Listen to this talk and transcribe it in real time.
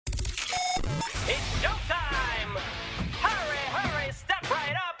It's showtime! Hurry, step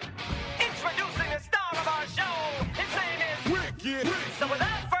right up! Introducing the star of our show! His name is Wicked. So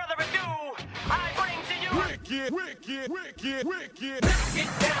without further ado, I bring to you Wicked. Let's get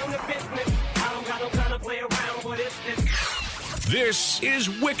down to business. I don't got no time to play around. What is this? This is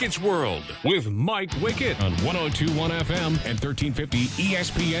Wicked's World with Mike Wicked on 102.1 FM and 1350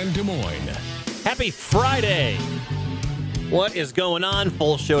 ESPN Des Moines. Happy Friday. What is going on?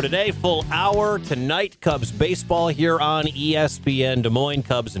 Full show today, full hour tonight. Cubs baseball here on ESPN Des Moines,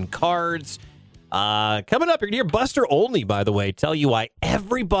 Cubs and Cards. Coming up, you're going to hear Buster Olney, by the way, tell you why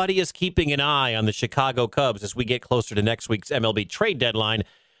everybody is keeping an eye on the Chicago Cubs as we get closer to next week's MLB trade deadline.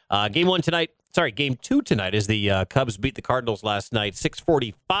 Game 2 tonight as the Cubs beat the Cardinals last night,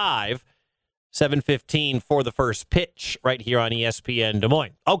 6:45, 7:15 for the first pitch right here on ESPN Des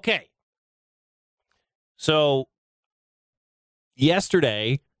Moines. Okay. So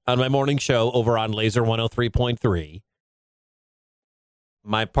yesterday on my morning show over on Laser 103.3,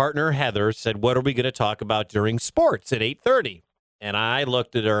 my partner Heather said, what are we going to talk about during sports at 8:30? And I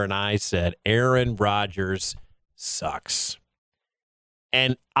looked at her and I said, Aaron Rodgers sucks.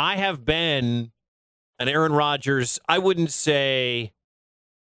 And I have been an Aaron Rodgers, I wouldn't say,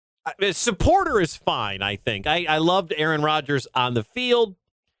 supporter is fine, I think. I loved Aaron Rodgers on the field.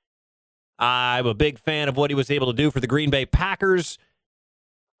 I'm a big fan of what he was able to do for the Green Bay Packers.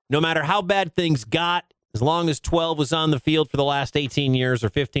 No matter how bad things got, as long as 12 was on the field for the last 18 years or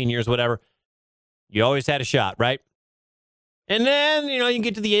 15 years, whatever, you always had a shot, right? And then, you can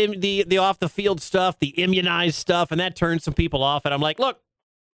get to the off-the-field stuff, the immunized stuff, and that turns some people off. And I'm like, look,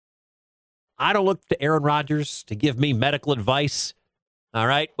 I don't look to Aaron Rodgers to give me medical advice, all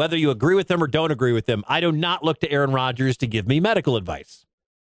right? Whether you agree with him or don't agree with him, I do not look to Aaron Rodgers to give me medical advice.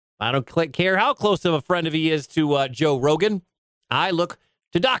 I don't care how close of a friend of he is to Joe Rogan. I look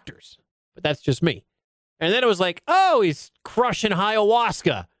to doctors, but that's just me. And then it was like, oh, he's crushing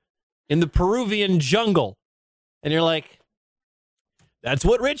ayahuasca in the Peruvian jungle. And you're like, that's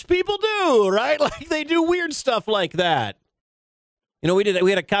what rich people do, right? Like they do weird stuff like that. We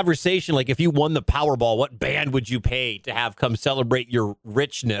had a conversation like if you won the Powerball, what band would you pay to have come celebrate your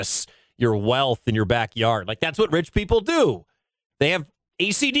richness, your wealth in your backyard? Like that's what rich people do. They have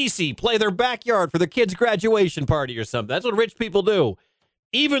AC/DC play their backyard for their kid's graduation party or something. That's what rich people do.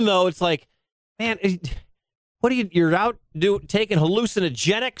 Even though it's like, man, what are you're out taking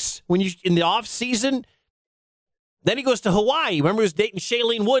hallucinogenics when you in the off season? Then he goes to Hawaii. Remember he was dating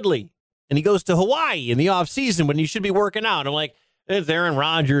Shailene Woodley, and he goes to Hawaii in the off season when you should be working out. I'm like, it's Aaron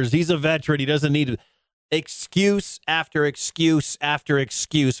Rodgers. He's a veteran. He doesn't need excuse after excuse after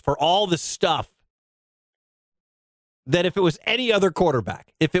excuse for all the stuff that if it was any other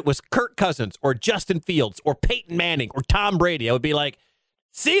quarterback, if it was Kirk Cousins or Justin Fields or Peyton Manning or Tom Brady, I would be like,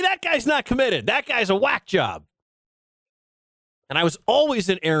 see, that guy's not committed. That guy's a whack job. And I was always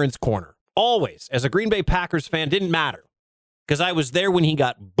in Aaron's corner. Always. As a Green Bay Packers fan, didn't matter. Because I was there when he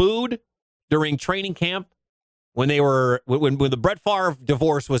got booed during training camp, when the Brett Favre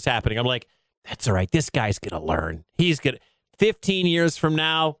divorce was happening. I'm like, that's all right. This guy's going to learn. He's going to, 15 years from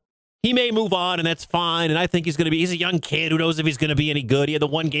now, he may move on, and that's fine. And I think he's a young kid. Who knows if he's going to be any good? He had the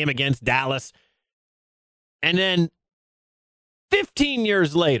one game against Dallas. And then 15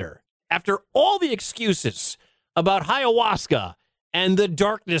 years later, after all the excuses about ayahuasca and the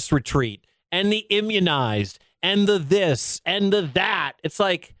darkness retreat and the immunized and the this and the that, it's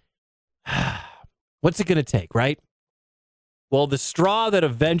like, what's it going to take, right? Well, the straw that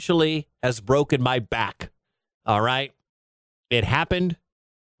eventually has broken my back, all right? It happened.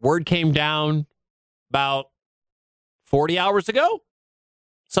 Word came down about 40 hours ago,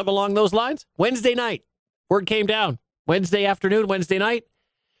 something along those lines. Wednesday night, word came down. Wednesday afternoon, Wednesday night.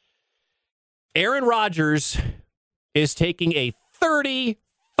 Aaron Rodgers is taking a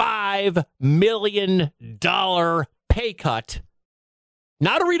 $35 million pay cut,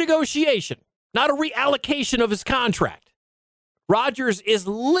 not a renegotiation, not a reallocation of his contract. Rodgers is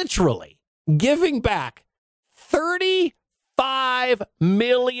literally giving back $35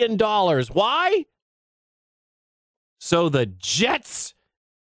 million. Why? So the Jets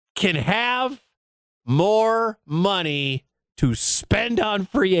can have more money to spend on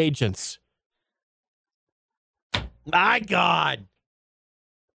free agents. My God.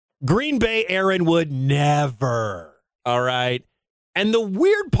 Green Bay Aaron would never. All right. And the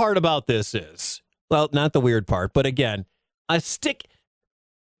weird part about this is, well, not the weird part, but again,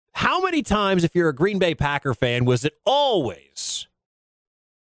 how many times, if you're a Green Bay Packer fan, was it always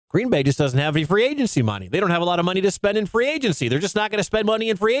Green Bay just doesn't have any free agency money? They don't have a lot of money to spend in free agency. They're just not going to spend money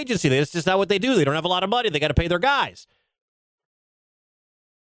in free agency. That's just not what they do. They don't have a lot of money. They got to pay their guys.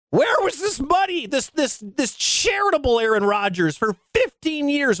 Where was this money, this charitable Aaron Rodgers for 15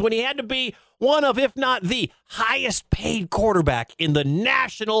 years when he had to be one of, if not the highest paid quarterback in the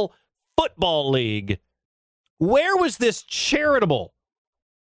National Football League? Where was this charitable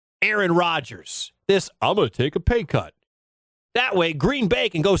Aaron Rodgers? This, I'm going to take a pay cut. That way, Green Bay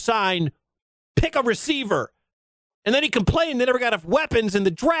can go pick a receiver. And then he complained they never got enough weapons in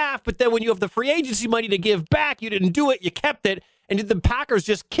the draft, but then when you have the free agency money to give back, you didn't do it, you kept it, and did the Packers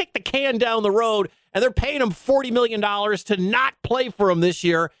just kick the can down the road, and they're paying him $40 million to not play for him this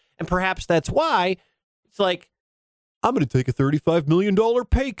year, and perhaps that's why it's like, I'm going to take a $35 million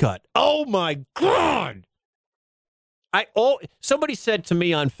pay cut. Oh, my God. Somebody said to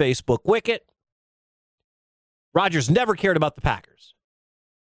me on Facebook, Wicket, Rodgers never cared about the Packers.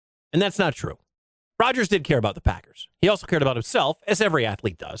 And that's not true. Rodgers did care about the Packers. He also cared about himself, as every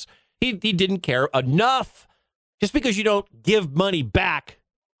athlete does. He didn't care enough. Just because you don't give money back,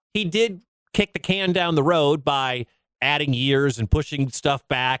 he did kick the can down the road by adding years and pushing stuff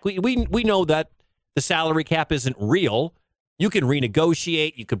back. We know that the salary cap isn't real. You can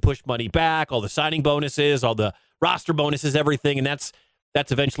renegotiate. You can push money back, all the signing bonuses, all the roster bonuses, everything. And that's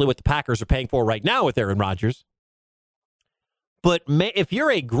eventually what the Packers are paying for right now with Aaron Rodgers. But if you're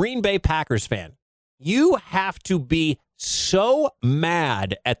a Green Bay Packers fan, you have to be so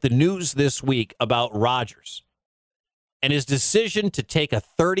mad at the news this week about Rodgers and his decision to take a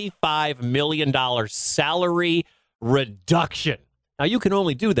 $35 million salary reduction. Now, you can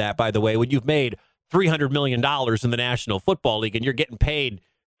only do that, by the way, when you've made $300 million in the National Football League and you're getting paid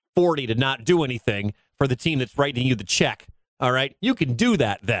 $40 to not do anything for the team that's writing you the check. All right? You can do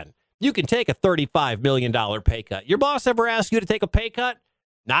that then. You can take a $35 million pay cut. Your boss ever asked you to take a pay cut?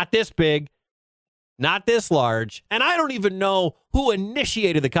 Not this big. Not this large. And I don't even know who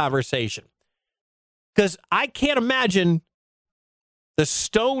initiated the conversation. Because I can't imagine the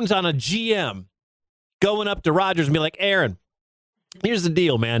stones on a GM going up to Rodgers and be like, Aaron, here's the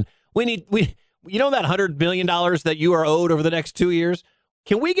deal, man. You know that $100 million that you are owed over the next 2 years?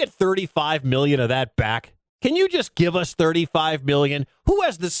 Can we get $35 million of that back? Can you just give us $35 million? Who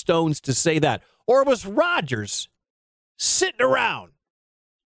has the stones to say that? Or was Rodgers sitting around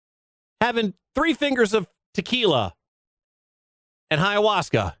having 3 fingers of tequila and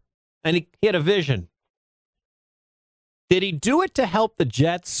ayahuasca, and he had a vision? Did he do it to help the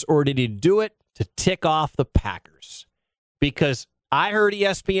Jets, or did he do it to tick off the Packers? Because I heard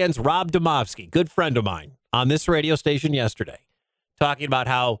ESPN's Rob Demovsky, good friend of mine, on this radio station yesterday, talking about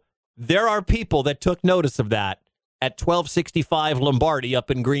how there are people that took notice of that at 1265 Lombardi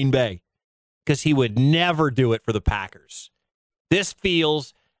up in Green Bay, because he would never do it for the Packers. This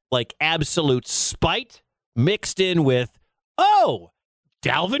feels like absolute spite mixed in with, oh,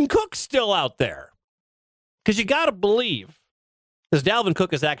 Dalvin Cook's still out there. Because you got to believe, because Dalvin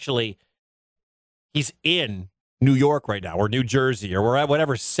Cook is actually, he's in New York right now, or New Jersey, or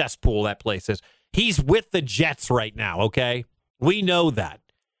whatever cesspool that place is. He's with the Jets right now, okay? We know that.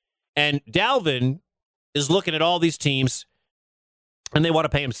 And Dalvin is looking at all these teams, and they want to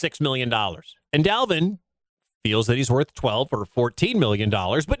pay him $6 million. And Dalvin feels that he's worth $12 or $14 million,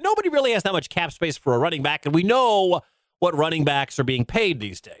 but nobody really has that much cap space for a running back, and we know what running backs are being paid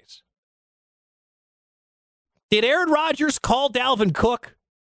these days. Did Aaron Rodgers call Dalvin Cook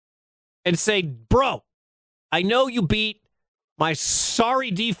and say, bro, I know you beat my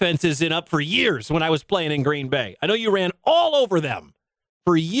sorry defenses up for years when I was playing in Green Bay. I know you ran all over them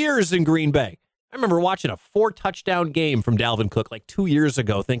for years in Green Bay. I remember watching a 4-touchdown game from Dalvin Cook like 2 years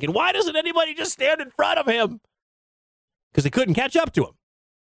ago thinking, why doesn't anybody just stand in front of him? Because they couldn't catch up to him.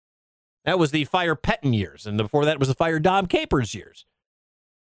 That was the Fire Pettin years, and before that was the Fire Dom Capers years.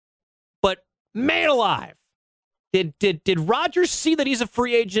 But man alive, did Rodgers see that he's a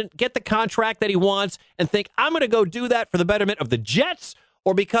free agent, get the contract that he wants, and think, I'm going to go do that for the betterment of the Jets,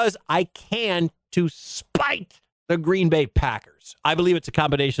 or because I can to spite the Green Bay Packers? I believe it's a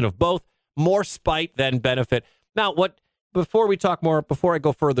combination of both, more spite than benefit. Now, before I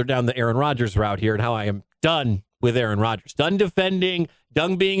go further down the Aaron Rodgers route here and how I am done with Aaron Rodgers, done defending,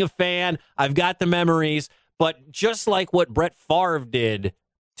 done being a fan, I've got the memories, but just like what Brett Favre did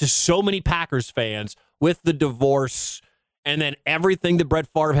to so many Packers fans with the divorce and then everything that Brett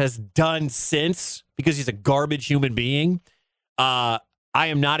Favre has done since, because he's a garbage human being, I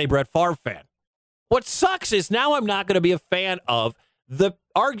am not a Brett Favre fan. What sucks is now I'm not going to be a fan of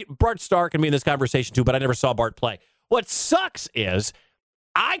Bart Starr can be in this conversation too, but I never saw Bart play. What sucks is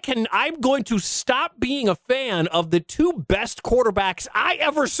I'm going to stop being a fan of the 2 best quarterbacks I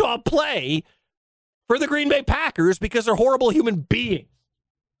ever saw play for the Green Bay Packers because they're horrible human beings.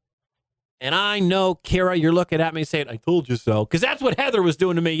 And I know, Kara, you're looking at me saying, I told you so. Because that's what Heather was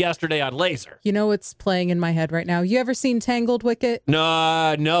doing to me yesterday on Laser. You know what's playing in my head right now? You ever seen Tangled, Wicket?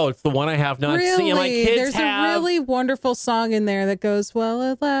 No, it's the one I have not really? seen. My kids There's have. a really wonderful song in there that goes, well,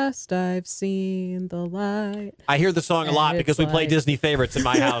 at last I've seen the light. I hear the song a lot because we play like... Disney favorites in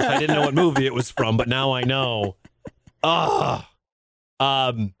my house. I didn't know what movie it was from, but now I know. On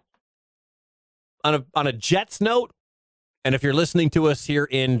a Jets note, and if you're listening to us here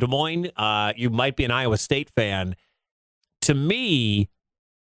in Des Moines, you might be an Iowa State fan. To me,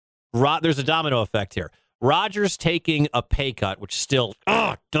 there's a domino effect here. Rodgers taking a pay cut, which still,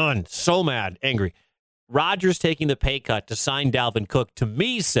 done. So mad, angry. Rodgers taking the pay cut to sign Dalvin Cook, to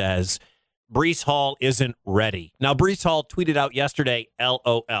me, says Breece Hall isn't ready. Now, Breece Hall tweeted out yesterday,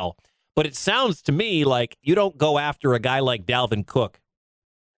 LOL. But it sounds to me like you don't go after a guy like Dalvin Cook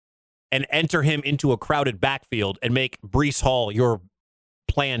and enter him into a crowded backfield and make Breece Hall your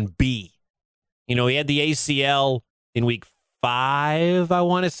plan B. You know, he had the ACL in week 5, I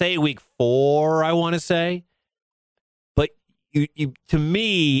want to say, week 4, I want to say. But you to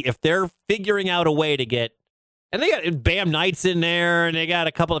me, if they're figuring out a way to get, and they got Bam Knight's in there, and they got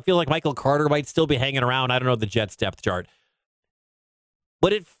a couple, I feel like Michael Carter might still be hanging around. I don't know the Jets depth chart.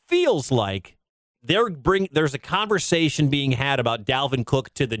 But it feels like there's a conversation being had about Dalvin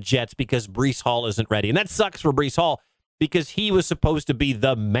Cook to the Jets because Breece Hall isn't ready. And that sucks for Breece Hall because he was supposed to be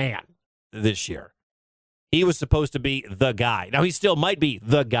the man this year. He was supposed to be the guy. Now, he still might be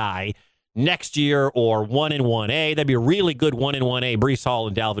the guy next year or 1-1A. That'd be a really good 1-1A, Breece Hall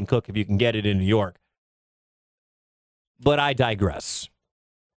and Dalvin Cook, if you can get it in New York. But I digress.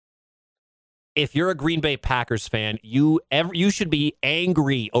 If you're a Green Bay Packers fan, you should be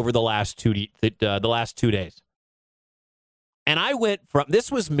angry over the last 2 days. And I went from, this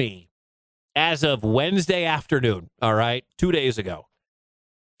was me as of Wednesday afternoon, all right, 2 days ago.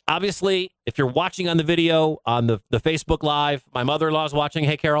 Obviously, if you're watching on the video on the Facebook Live, my mother-in-law's watching.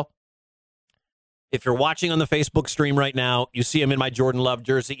 Hey, Carol. If you're watching on the Facebook stream right now, you see I'm in my Jordan Love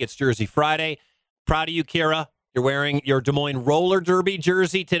jersey. It's Jersey Friday. Proud of you, Kira. You're wearing your Des Moines Roller Derby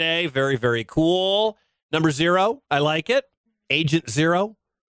jersey today. Very, very cool. Number 0. I like it. Agent 0.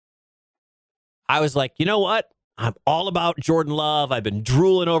 I was like, you know what? I'm all about Jordan Love. I've been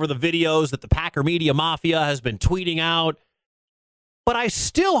drooling over the videos that the Packer Media Mafia has been tweeting out. But I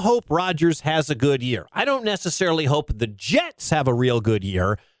still hope Rodgers has a good year. I don't necessarily hope the Jets have a real good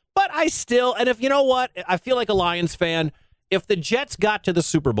year, but I still, and if you know what, I feel like a Lions fan, if the Jets got to the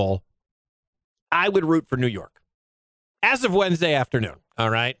Super Bowl, I would root for New York. As of Wednesday afternoon,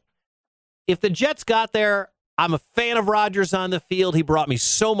 all right? If the Jets got there, I'm a fan of Rodgers on the field. He brought me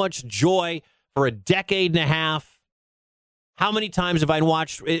so much joy for a decade and a half. How many times have I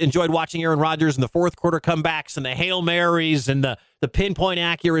enjoyed watching Aaron Rodgers in the fourth quarter comebacks and the Hail Marys and the pinpoint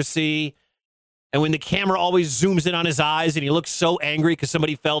accuracy, and when the camera always zooms in on his eyes and he looks so angry because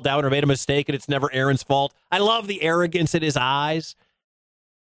somebody fell down or made a mistake and it's never Aaron's fault. I love the arrogance in his eyes.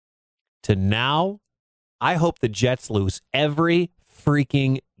 To now, I hope the Jets lose every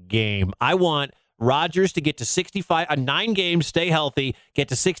freaking game. I want Rodgers to get to 65, 9 games, stay healthy, get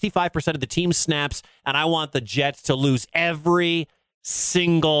to 65% of the team snaps, and I want the Jets to lose every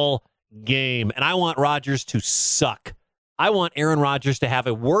single game. And I want Rodgers to suck. I want Aaron Rodgers to have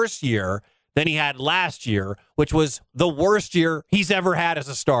a worse year than he had last year, which was the worst year he's ever had as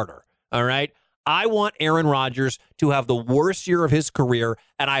a starter. All right? I want Aaron Rodgers to have the worst year of his career,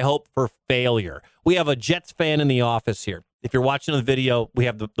 and I hope for failure. We have a Jets fan in the office here. If you're watching the video, we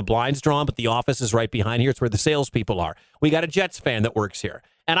have the blinds drawn, but the office is right behind here. It's where the salespeople are. We got a Jets fan that works here.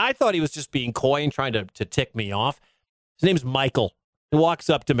 And I thought he was just being coy and trying to tick me off. His name's Michael. He walks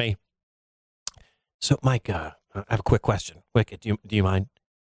up to me. So, Mike, I have a quick question. Wicket, do you mind?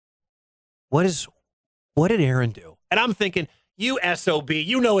 What did Aaron do? And I'm thinking, you SOB,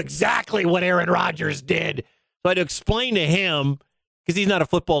 you know exactly what Aaron Rodgers did. So I had to explain to him, because he's not a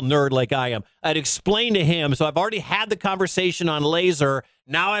football nerd like I am. I'd explain to him. So I've already had the conversation on Laser.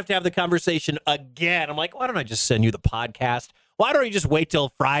 Now I have to have the conversation again. I'm like, why don't I just send you the podcast? Why don't you just wait till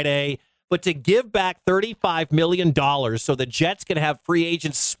Friday? But to give back $35 million so the Jets can have free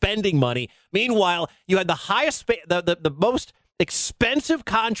agents spending money. Meanwhile, you had the highest, the most expensive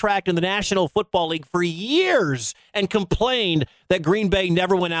contract in the National Football League for years and complained that Green Bay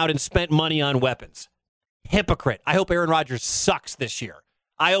never went out and spent money on weapons. Hypocrite. I hope Aaron Rodgers sucks this year.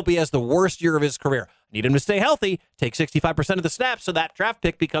 I hope he has the worst year of his career. Need him to stay healthy, take 65% of the snaps so that draft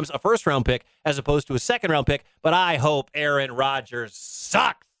pick becomes a first-round pick as opposed to a second-round pick. But I hope Aaron Rodgers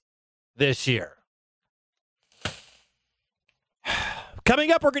sucks this year.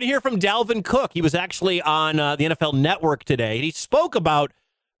 Coming up, we're going to hear from Dalvin Cook. He was actually on the NFL Network today. He spoke about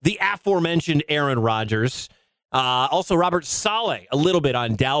the aforementioned Aaron Rodgers. Also, Robert Saleh, a little bit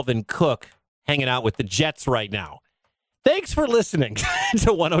on Dalvin Cook, hanging out with the Jets right now. Thanks for listening to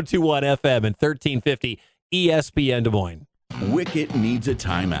 102.1 FM and 1350 ESPN Des Moines. Wicket needs a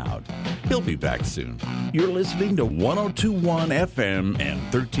timeout. He'll be back soon. You're listening to 102.1 FM and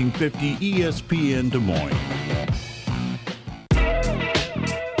 1350 ESPN Des Moines.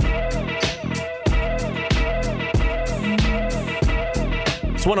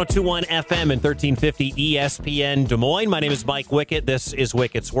 It's 102.1 FM and 1350 ESPN Des Moines. My name is Mike Wicket. This is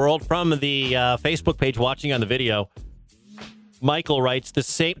Wicket's World. From the Facebook page watching on the video, Michael writes the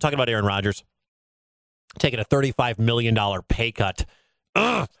same, talking about Aaron Rodgers, taking a $35 million pay cut.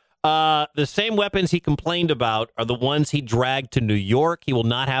 The same weapons he complained about are the ones he dragged to New York. He will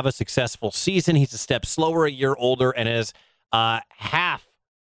not have a successful season. He's a step slower, a year older, and has half.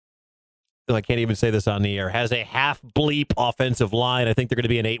 I can't even say this on the air, has a half-bleep offensive line. I think they're going to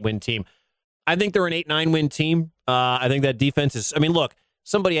be an 8-win team. I think they're an 8-9-win team. I think that defense is, I mean, look,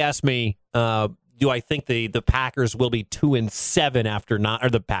 somebody asked me, do I think the Packers will be 2-7 after 9, or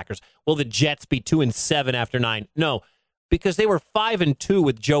the Packers, will the Jets be 2-7 after 9? No, because they were 5-2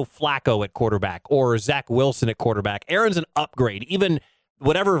 with Joe Flacco at quarterback or Zach Wilson at quarterback. Aaron's an upgrade. Even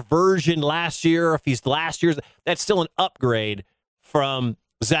whatever version last year, if he's last year's, that's still an upgrade from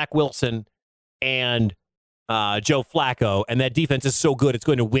Zach Wilson and Joe Flacco, and that defense is so good it's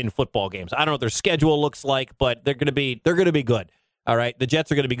going to win football games. I don't know what their schedule looks like, but they're going to be good. All right, the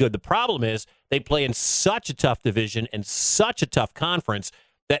Jets are going to be good. The problem is they play in such a tough division and such a tough conference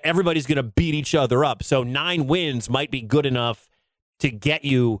that everybody's going to beat each other up. So 9 wins might be good enough to get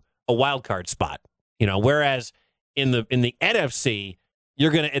you a wild card spot. You know, whereas in the NFC,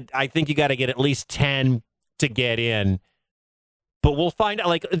 I think you got to get at least 10 to get in. But we'll find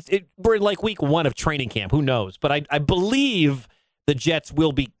out. We're in week 1 of training camp. Who knows? But I believe the Jets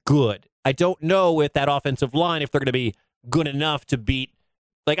will be good. I don't know if that offensive line, if they're going to be good enough to beat.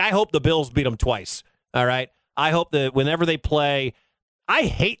 I hope the Bills beat them twice. All right. I hope that whenever they play, I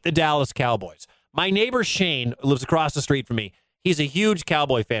hate the Dallas Cowboys. My neighbor Shane lives across the street from me. He's a huge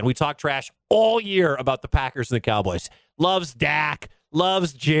Cowboy fan. We talk trash all year about the Packers and the Cowboys. Loves Dak,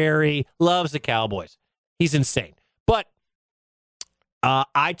 loves Jerry, loves the Cowboys. He's insane. But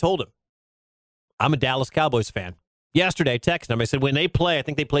I told him, I'm a Dallas Cowboys fan. Yesterday, I texted him. I said, when they play, I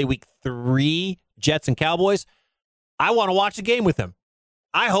think they play week 3, Jets and Cowboys, I want to watch a game with them.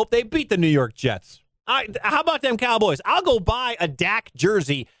 I hope they beat the New York Jets. How about them Cowboys? I'll go buy a Dak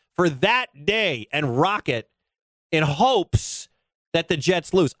jersey for that day and rock it in hopes that the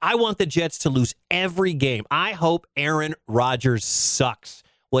Jets lose. I want the Jets to lose every game. I hope Aaron Rodgers sucks.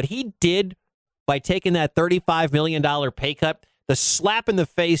 What he did by taking that $35 million pay cut, the slap in the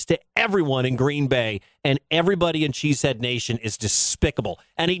face to everyone in Green Bay and everybody in Cheesehead Nation is despicable.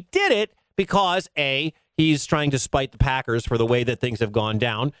 And he did it because, A, he's trying to spite the Packers for the way that things have gone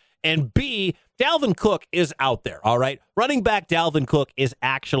down, and B, Dalvin Cook is out there, all right? Running back Dalvin Cook is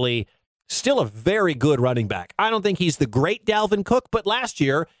actually still a very good running back. I don't think he's the great Dalvin Cook, but last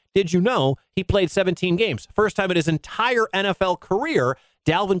year, did you know, he played 17 games. First time in his entire NFL career,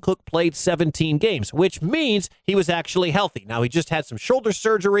 Dalvin Cook played 17 games, which means he was actually healthy. Now, he just had some shoulder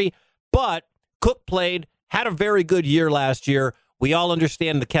surgery, but Cook played, had a very good year last year. We all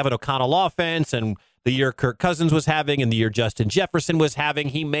understand the Kevin O'Connell offense and the year Kirk Cousins was having and the year Justin Jefferson was having.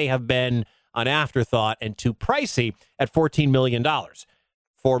 He may have been an afterthought and too pricey at $14 million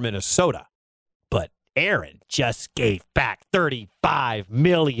for Minnesota. But Aaron just gave back $35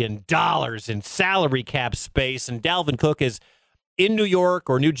 million in salary cap space, and Dalvin Cook is in New York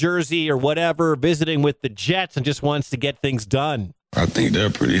or New Jersey or whatever, visiting with the Jets and just wants to get things done. I think they're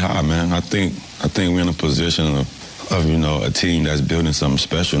pretty high, man. I think we're in a position of a team that's building something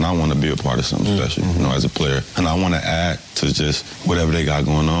special, and I want to be a part of something special, as a player. And I want to add to just whatever they got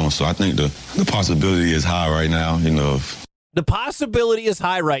going on. So I think the possibility is high right now, The possibility is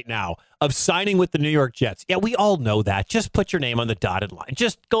high right now of signing with the New York Jets. Yeah, we all know that. Just put your name on the dotted line.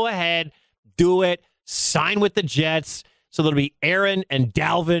 Just go ahead, do it, sign with the Jets. So there'll be Aaron and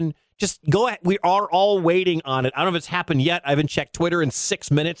Dalvin. Just go ahead. We are all waiting on it. I don't know if it's happened yet. I haven't checked Twitter in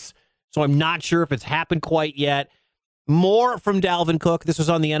 6 minutes, so I'm not sure if it's happened quite yet. More from Dalvin Cook. This was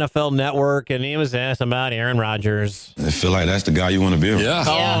on the NFL Network, and he was asked about Aaron Rodgers. I feel like that's the guy you want to be around. Yeah.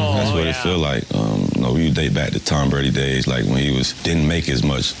 That's what it feel like. You date back to Tom Brady days, like when he didn't make as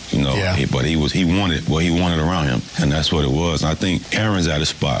much, but he wanted around him, and that's what it was. And I think Aaron's at a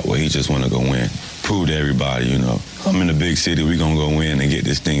spot where he just want to go win, prove to everybody, I'm in the big city, we're going to go win and get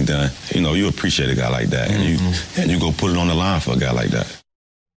this thing done. You appreciate a guy like that, and you go put it on the line for a guy like that.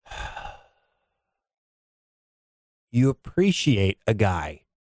 You appreciate a guy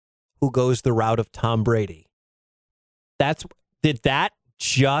who goes the route of Tom Brady. Did that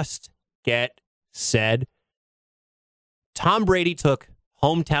just get said? Tom Brady took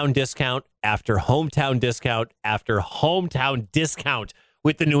hometown discount after hometown discount after hometown discount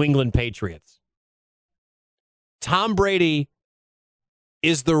with the New England Patriots. Tom Brady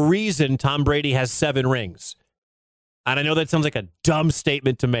is the reason Tom Brady has 7 rings. And I know that sounds like a dumb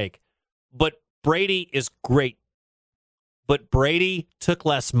statement to make, but Brady is great. But Brady took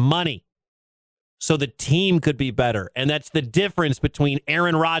less money so the team could be better. And that's the difference between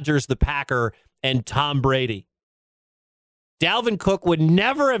Aaron Rodgers, the Packer, and Tom Brady. Dalvin Cook would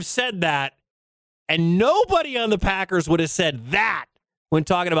never have said that, and nobody on the Packers would have said that when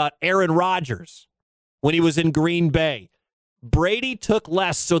talking about Aaron Rodgers when he was in Green Bay. Brady took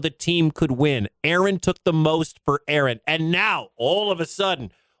less so the team could win. Aaron took the most for Aaron. And now, all of a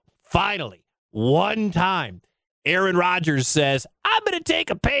sudden, finally, one time, Aaron Rodgers says, I'm going to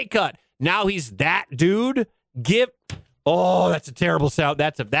take a pay cut. Now he's that dude. Oh, that's a terrible sound.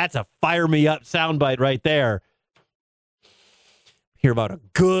 That's a fire me up soundbite right there. Hear about a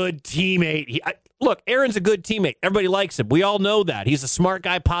good teammate. Look, Aaron's a good teammate. Everybody likes him. We all know that. He's a smart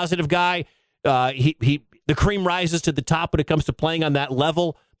guy, positive guy. The cream rises to the top when it comes to playing on that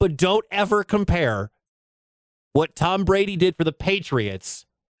level. But don't ever compare what Tom Brady did for the Patriots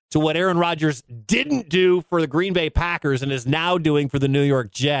to what Aaron Rodgers didn't do for the Green Bay Packers and is now doing for the New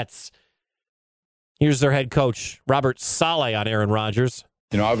York Jets. Here's their head coach, Robert Saleh, on Aaron Rodgers.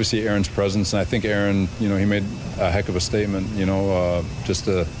 Obviously Aaron's presence, and I think Aaron, he made a heck of a statement,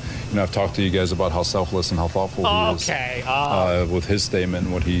 I've talked to you guys about how selfless and how thoughtful he is with his statement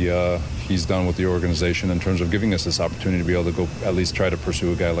and what he's done with the organization in terms of giving us this opportunity to be able to go at least try to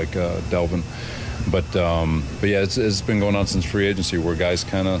pursue a guy like Dalvin. But yeah, it's been going on since free agency where guys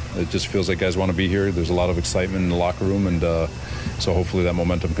it just feels like guys want to be here. There's a lot of excitement in the locker room, and so hopefully that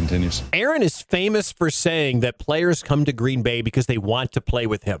momentum continues. Aaron is famous for saying that players come to Green Bay because they want to play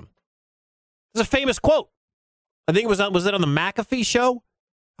with him. It's a famous quote. I think was it on the McAfee show?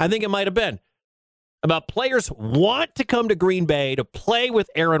 I think it might have been. About players want to come to Green Bay to play with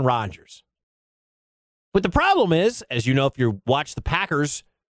Aaron Rodgers. But the problem is, as you know, if you watch the Packers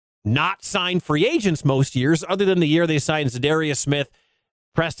not sign free agents most years, other than the year they signed Zadarius Smith,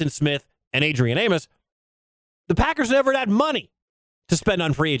 Preston Smith, and Adrian Amos, the Packers never had money to spend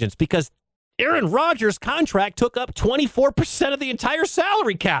on free agents because Aaron Rodgers' contract took up 24% of the entire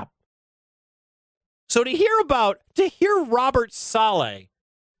salary cap. So to hear Robert Saleh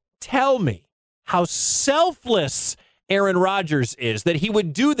tell me how selfless Aaron Rodgers is, that he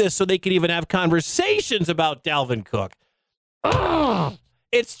would do this so they could even have conversations about Dalvin Cook. Ugh.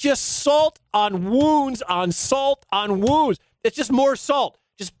 It's just salt on wounds on salt on wounds. It's just more salt.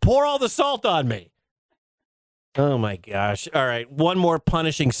 Just pour all the salt on me. Oh, my gosh. All right. One more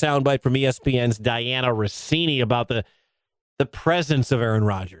punishing soundbite from ESPN's Diana Rossini about the presence of Aaron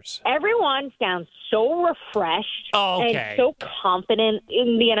Rodgers. Everyone sounds so refreshed and so confident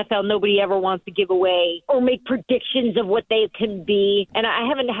in the NFL. Nobody ever wants to give away or make predictions of what they can be. And I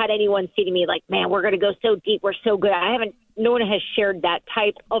haven't had anyone say to me like, man, we're going to go so deep. We're so good. No one has shared that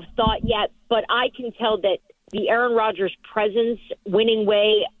type of thought yet. But I can tell that the Aaron Rodgers presence, winning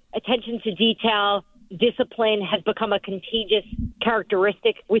way, attention to detail, discipline has become a contagious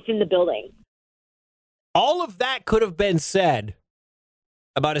characteristic within the building. All of that could have been said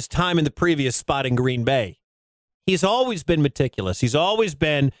about his time in the previous spot in Green Bay. He's always been meticulous. He's always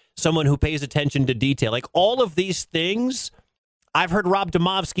been someone who pays attention to detail. Like all of these things, I've heard Rob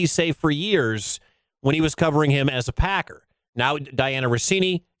Demovsky say for years when he was covering him as a Packer. Now Diana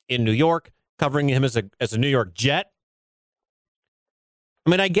Rossini in New York, covering him as a New York Jet. I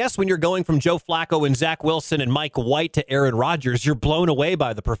mean, I guess when you're going from Joe Flacco and Zach Wilson and Mike White to Aaron Rodgers, you're blown away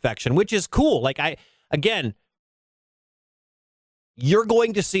by the perfection, which is cool. Again, you're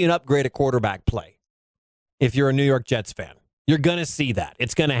going to see an upgraded quarterback play if you're a New York Jets fan. You're going to see that.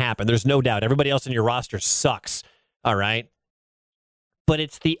 It's going to happen. There's no doubt. Everybody else in your roster sucks, all right? But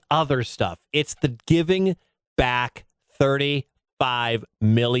it's the other stuff. It's the giving back $35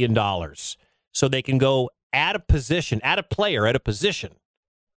 million so they can go add a position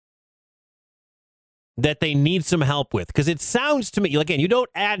that they need some help with. Because it sounds to me, again, you don't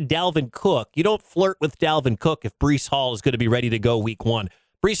add Dalvin Cook. You don't flirt with Dalvin Cook if Breece Hall is going to be ready to go week 1.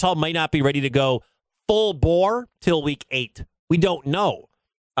 Breece Hall might not be ready to go full bore till week 8. We don't know.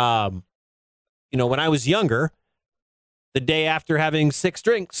 When I was younger, the day after having 6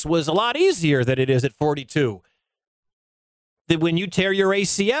 drinks was a lot easier than it is at 42. That when you tear your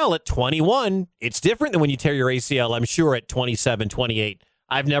ACL at 21, it's different than when you tear your ACL, I'm sure, at 27, 28.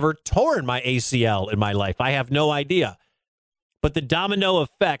 I've never torn my ACL in my life. I have no idea. But the domino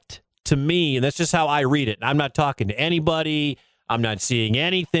effect to me, and that's just how I read it. I'm not talking to anybody. I'm not seeing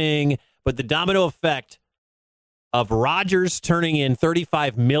anything. But the domino effect of Rodgers turning in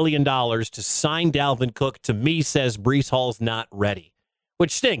 $35 million to sign Dalvin Cook, to me, says Breece Hall's not ready,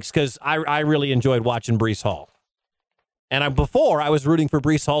 which stinks because I really enjoyed watching Breece Hall. And before, I was rooting for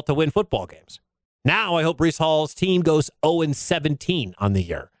Breece Hall to win football games. Now I hope Breece Hall's team goes 0-17 on the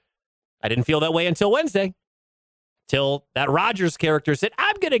year. I didn't feel that way until Wednesday, till that Rodgers character said,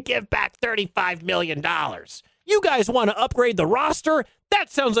 I'm going to give back $35 million. You guys want to upgrade the roster? That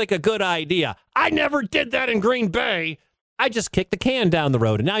sounds like a good idea. I never did that in Green Bay. I just kicked the can down the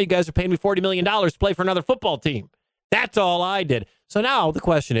road, and now you guys are paying me $40 million to play for another football team. That's all I did. So now the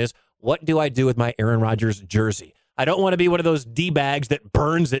question is, what do I do with my Aaron Rodgers jersey? I don't want to be one of those D-bags that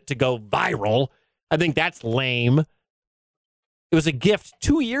burns it to go viral. I think that's lame. It was a gift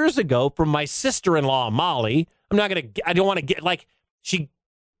 2 years ago from my sister-in-law, Molly. I don't want to get, like,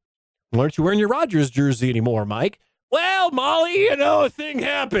 why aren't you wearing your Rodgers jersey anymore, Mike? Well, Molly, a thing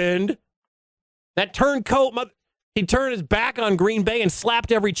happened. That turncoat, he turned his back on Green Bay and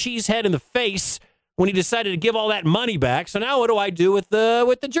slapped every cheesehead in the face when he decided to give all that money back. So now what do I do with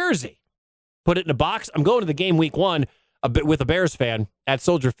the jersey? Put it in a box. I'm going to the game week 1 with a Bears fan at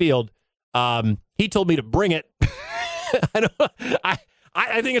Soldier Field. He told me to bring it.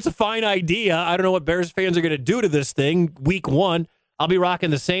 I think it's a fine idea. I don't know what Bears fans are going to do to this thing week 1. I'll be rocking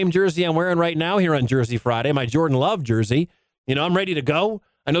the same jersey I'm wearing right now here on Jersey Friday, my Jordan Love jersey. I'm ready to go.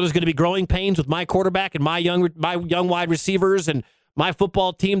 I know there's going to be growing pains with my quarterback and my young wide receivers and my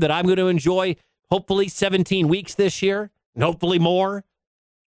football team that I'm going to enjoy hopefully 17 weeks this year and hopefully more.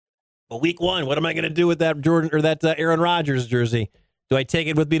 But week 1, what am I going to do with that Jordan or that Aaron Rodgers jersey? Do I take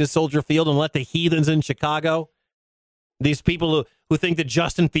it with me to Soldier Field and let the heathens in Chicago, these people who think that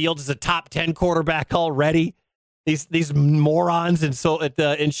Justin Fields is a top 10 quarterback already, these morons in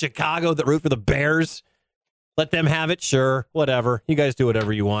Chicago that root for the Bears, let them have it? Sure, whatever. You guys do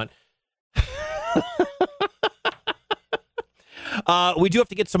whatever you want. We do have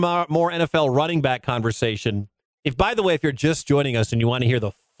to get some more NFL running back conversation. By the way, if you're just joining us and you want to hear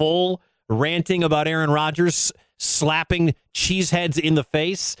the full ranting about Aaron Rodgers slapping cheeseheads in the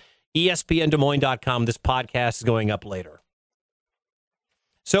face, ESPNDesMoines.com. This podcast is going up later.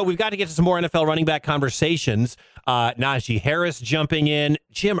 So we've got to get to some more NFL running back conversations. Najee Harris jumping in.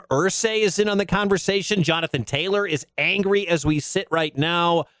 Jim Irsay is in on the conversation. Jonathan Taylor is angry as we sit right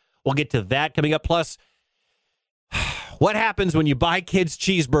now. We'll get to that coming up. Plus, what happens when you buy kids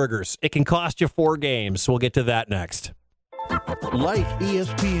cheeseburgers? It can cost you 4 games. We'll get to that next. Like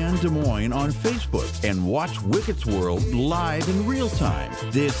ESPN Des Moines on Facebook and watch Wickett's World live in real time.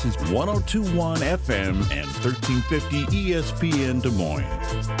 This is 102.1 FM and 1350 ESPN Des Moines.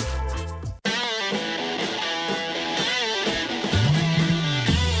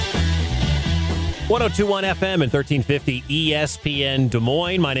 .102.1 FM and 1350 ESPN Des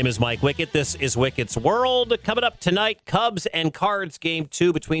Moines. My name is Mike Wickett. This is Wickett's World. Coming up tonight, Cubs and Cards game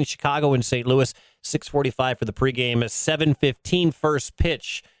 2 between Chicago and St. Louis. 6:45 for the pregame, 7:15 first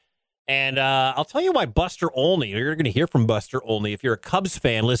pitch. And I'll tell you why Buster Olney, you're going to hear from Buster Olney, if you're a Cubs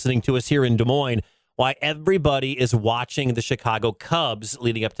fan listening to us here in Des Moines, why everybody is watching the Chicago Cubs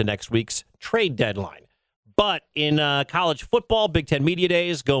leading up to next week's trade deadline. But in college football, Big Ten Media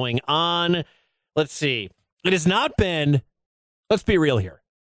Days going on. Let's see. It has not been, let's be real here.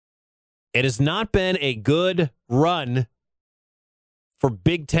 It has not been a good run for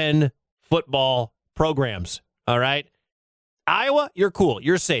Big Ten football programs. All right. Iowa, you're cool.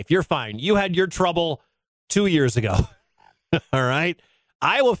 You're safe. You're fine. You had your trouble 2 years ago. All right.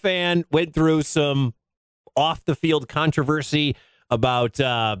 Iowa fan went through some off the field controversy about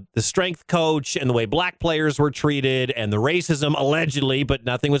the strength coach and the way black players were treated and the racism allegedly, but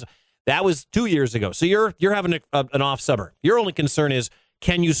nothing was. That was 2 years ago. So you're having an off summer. Your only concern is,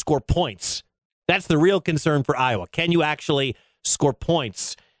 can you score points? That's the real concern for Iowa. Can you actually score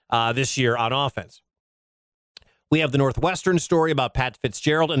points this year on offense? We have the Northwestern story about Pat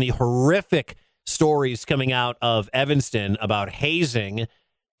Fitzgerald and the horrific stories coming out of Evanston about hazing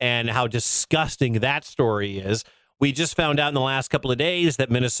and how disgusting that story is. We just found out in the last couple of days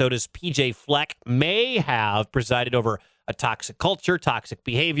that Minnesota's P.J. Fleck may have presided over a toxic culture, toxic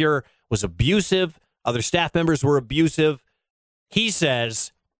behavior, was abusive. Other staff members were abusive. He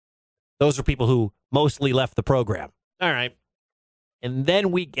says those are people who mostly left the program. All right. And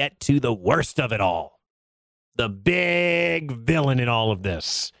then we get to the worst of it all. The big villain in all of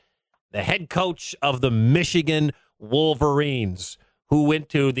this. The head coach of the Michigan Wolverines, who went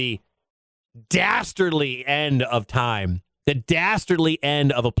to the dastardly end of time, the dastardly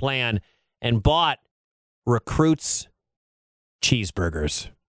end of a plan, and bought recruits cheeseburgers.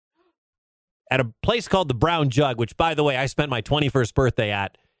 at a place called the Brown Jug, which, by the way, I spent my 21st birthday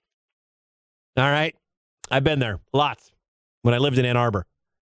at. All right? I've been there lots when I lived in Ann Arbor.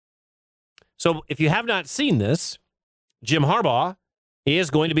 So if you have not seen this, Jim Harbaugh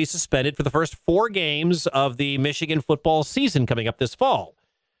is going to be suspended for the first 4 games of the Michigan football season coming up this fall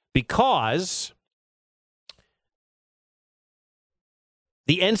because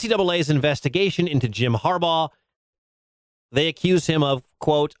the NCAA's investigation into Jim Harbaugh, they accuse him of,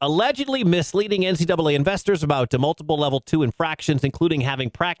 quote, allegedly misleading NCAA investors about multiple level 2 infractions, including having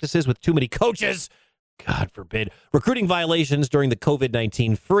practices with too many coaches, God forbid, recruiting violations during the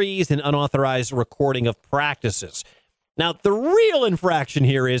COVID-19 freeze, and unauthorized recording of practices. Now, the real infraction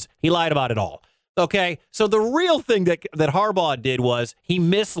here is he lied about it all. Okay, so the real thing that Harbaugh did was he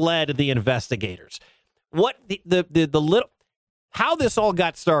misled the investigators. What the little how this all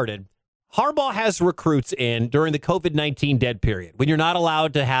got started, Harbaugh has recruits in during the COVID-19 dead period when you're not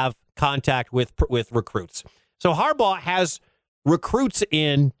allowed to have contact with recruits. So Harbaugh has recruits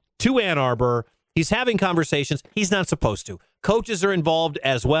in to Ann Arbor. He's having conversations. He's not supposed to. Coaches are involved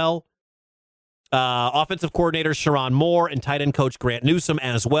as well. Offensive coordinator Sharon Moore and tight end coach Grant Newsome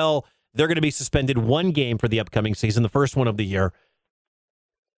as well. They're going to be suspended 1 game for the upcoming season, the first one of the year.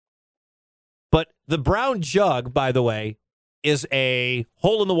 But the Brown Jug, by the way, is a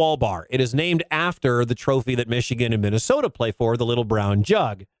hole-in-the-wall bar. It is named after the trophy that Michigan and Minnesota play for, the Little Brown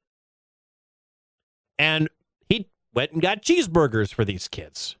Jug. And he went and got cheeseburgers for these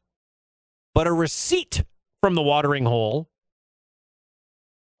kids. But a receipt from the watering hole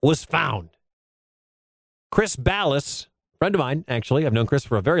was found. Chris Ballas, friend of mine, actually, I've known Chris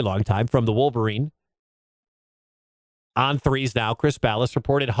for a very long time, from the Wolverine. On Threes now, Chris Ballas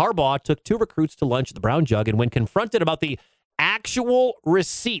reported Harbaugh took 2 recruits to lunch at the Brown Jug, and when confronted about the actual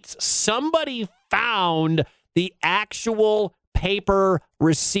receipts, somebody found the actual paper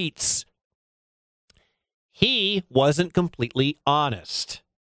receipts. He wasn't completely honest.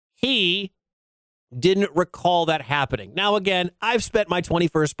 He didn't recall that happening. Now, again, I've spent my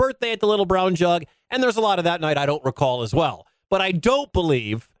 21st birthday at the Little Brown Jug, and there's a lot of that night I don't recall as well. But I don't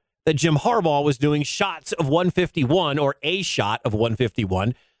believe that Jim Harbaugh was doing shots of 151 or a shot of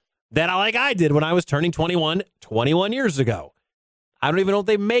 151 that I did when I was turning 21 years ago. I don't even know if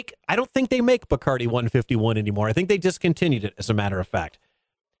they make, I don't think they make Bacardi 151 anymore. I think they discontinued it, as a matter of fact.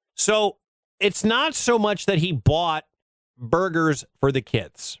 So it's not so much that he bought burgers for the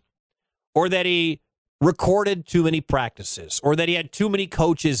kids, or that he recorded too many practices, or that he had too many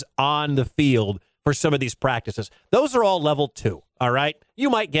coaches on the field for some of these practices. Those are all level 2, all right? You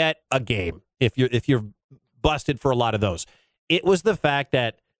might get a game if you're busted for a lot of those. It was the fact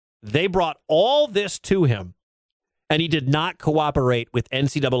that they brought all this to him, and he did not cooperate with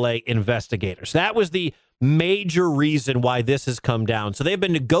NCAA investigators. That was the major reason why this has come down. So they've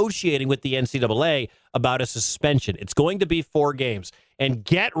been negotiating with the NCAA about a suspension. It's going to be 4 games. And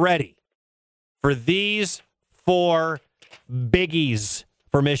get ready for these 4 biggies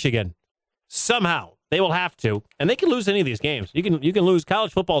for Michigan. Somehow they will have to, and they can lose any of these games. You can lose.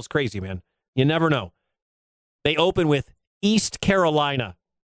 College football is crazy, man. You never know. They open with East Carolina.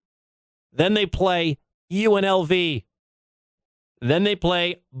 Then they play UNLV. Then they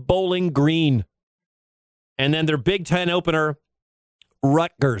play Bowling Green. And then their Big Ten opener,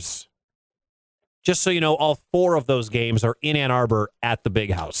 Rutgers. Just so you know, all 4 of those games are in Ann Arbor at the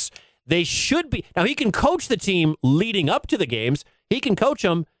Big House. They should be. Now, he can coach the team leading up to the games. He can coach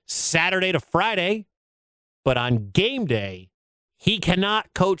them Saturday to Friday. But on game day, he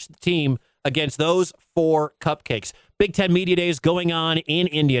cannot coach the team against those 4 cupcakes. Big Ten Media Days going on in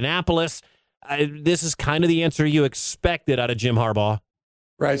Indianapolis. This is kind of the answer you expected out of Jim Harbaugh.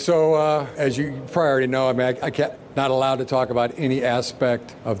 Right. So, as you probably already know, I mean, I can't, not allowed to talk about any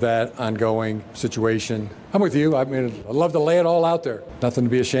aspect of that ongoing situation. I'm with you. I mean, I'd love to lay it all out there. Nothing to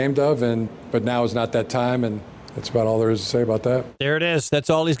be ashamed of, but now is not that time, and that's about all there is to say about that. There it is. That's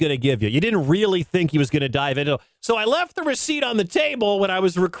all he's going to give you. You didn't really think he was going to dive into it. So I left the receipt on the table when I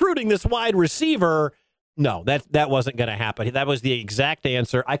was recruiting this wide receiver. No, that wasn't going to happen. That was the exact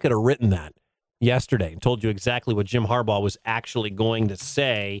answer. I could have written that yesterday and told you exactly what Jim Harbaugh was actually going to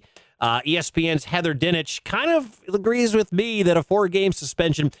say. ESPN's Heather Dinich kind of agrees with me that a 4-game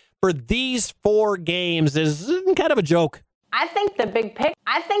suspension for these 4 games is kind of a joke. I think the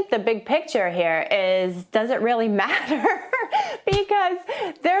big picture here is, does it really matter? Because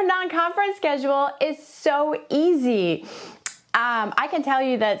their non-conference schedule is so easy. I can tell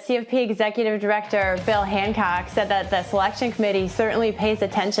you that CFP Executive Director Bill Hancock said that the selection committee certainly pays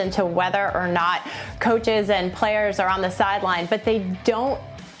attention to whether or not coaches and players are on the sideline, but they don't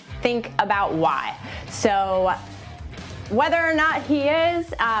think about why. So Whether or not he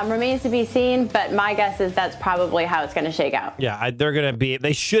is remains to be seen, but my guess is that's probably how it's going to shake out. Yeah,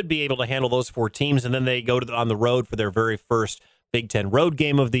 they should be able to handle those 4 teams, and then they go on the road for their very first Big Ten road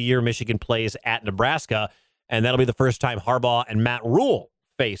game of the year. Michigan plays at Nebraska, and that'll be the first time Harbaugh and Matt Rule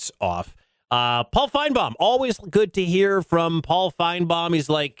face off. Paul Feinbaum, always good to hear from Paul Feinbaum. He's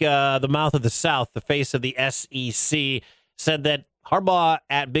like the mouth of the South, the face of the SEC, said that Harbaugh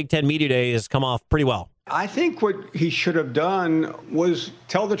at Big Ten Media Day has come off pretty well. I think what he should have done was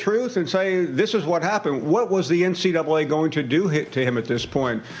tell the truth and say, this is what happened. What was the NCAA going to do to him at this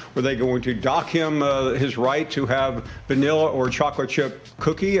point? Were they going to dock him his right to have vanilla or chocolate chip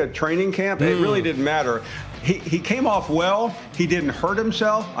cookie at training camp? It really didn't matter. He came off well. He didn't hurt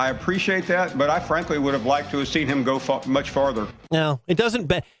himself. I appreciate that. But I frankly would have liked to have seen him go much farther. No, it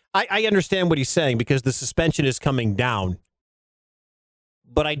doesn't. I understand what he's saying because the suspension is coming down.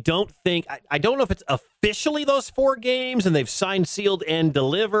 But I don't know if it's officially those 4 games and they've signed, sealed, and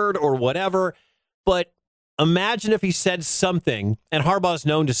delivered or whatever. But imagine if he said something, and Harbaugh's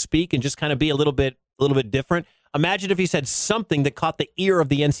known to speak and just kind of be a little bit different. Imagine if he said something that caught the ear of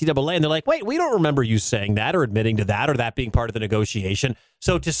the NCAA, and they're like, wait, we don't remember you saying that or admitting to that or that being part of the negotiation.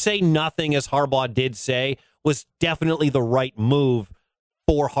 So to say nothing, as Harbaugh did say, was definitely the right move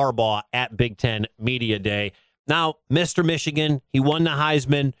for Harbaugh at Big Ten Media Day. Now, Mr. Michigan, he won the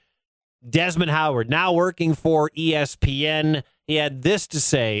Heisman. Desmond Howard, now working for ESPN, he had this to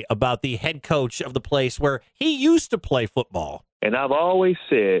say about the head coach of the place where he used to play football. And I've always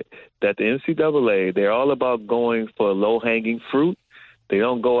said that the NCAA, they're all about going for low-hanging fruit. They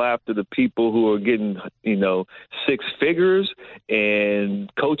don't go after the people who are getting, 6 figures and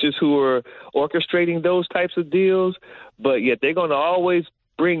coaches who are orchestrating those types of deals. But yet they're going to always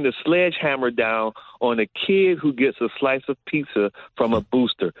bring the sledgehammer down on a kid who gets a slice of pizza from a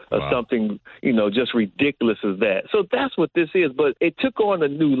booster or something, just ridiculous as that. So that's what this is. But it took on a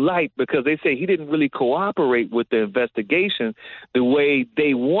new light because they say he didn't really cooperate with the investigation the way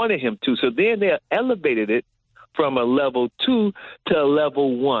they wanted him to. So then they elevated it from a level 2 to a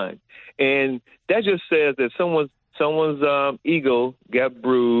level 1. And that just says that someone's ego got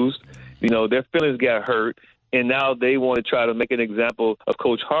bruised, their feelings got hurt. And now they want to try to make an example of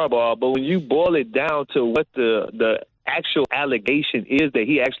Coach Harbaugh. But when you boil it down to what the actual allegation is that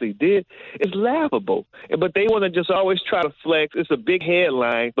he actually did, it's laughable. But they want to just always try to flex. It's a big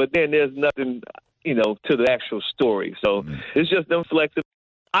headline, but then there's nothing, to the actual story. So it's just them flexing.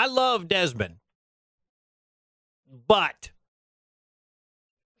 I love Desmond, but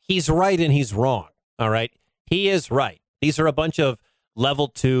he's right and he's wrong. All right. He is right. These are a bunch of level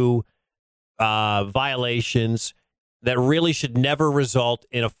 2 violations that really should never result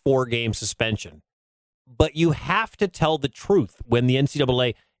in a 4-game suspension. But you have to tell the truth when the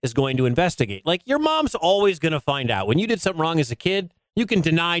NCAA is going to investigate. Like, your mom's always going to find out. When you did something wrong as a kid, you can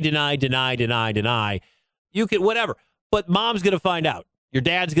deny. You can whatever. But mom's going to find out. Your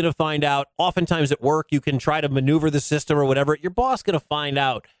dad's going to find out. Oftentimes at work, you can try to maneuver the system or whatever. Your boss going to find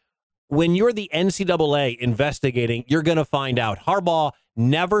out. When you're the NCAA investigating, you're going to find out. Harbaugh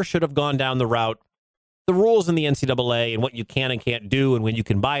never should have gone down the route. The rules in the NCAA and what you can and can't do, and when you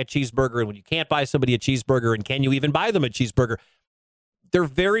can buy a cheeseburger and when you can't buy somebody a cheeseburger, and can you even buy them a cheeseburger, they're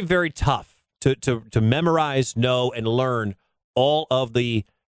very, very tough to memorize, know, and learn all of the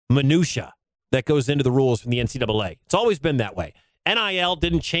minutia that goes into the rules from the NCAA. It's always been that way. NIL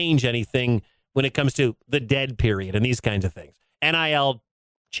didn't change anything when it comes to the dead period and these kinds of things. NIL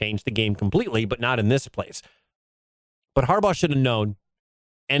changed the game completely, but not in this place. But Harbaugh should have known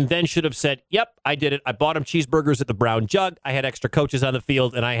and then should have said, yep, I did it. I bought him cheeseburgers at the Brown Jug. I had extra coaches on the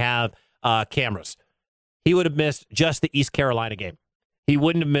field, and I have cameras. He would have missed just the East Carolina game. He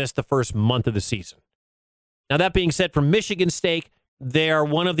wouldn't have missed the first month of the season. Now, that being said, for Michigan State, they are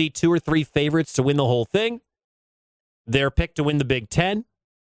one of the 2 or 3 favorites to win the whole thing. They're picked to win the Big Ten.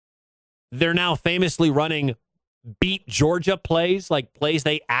 They're now famously running beat Georgia plays, like plays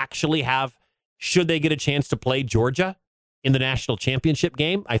they actually have should they get a chance to play Georgia in the national championship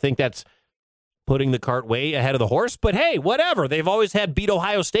game. I think that's putting the cart way ahead of the horse. But hey, whatever. They've always had beat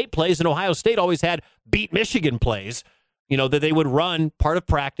Ohio State plays, and Ohio State always had beat Michigan plays, that they would run part of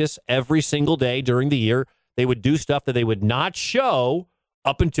practice every single day during the year. They would do stuff that they would not show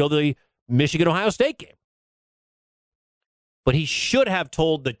up until the Michigan-Ohio State game. But he should have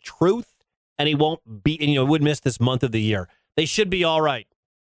told the truth, and he won't be, would miss this month of the year. They should be all right.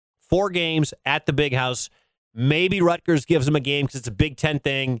 4 games at the Big House. Maybe Rutgers gives them a game because it's a Big Ten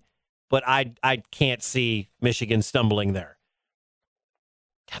thing, but I can't see Michigan stumbling there.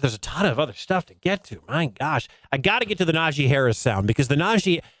 God, there's a ton of other stuff to get to. My gosh. I got to get to the Najee Harris sound because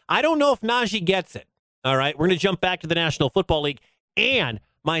I don't know if Najee gets it. All right, we're going to jump back to the National Football League. And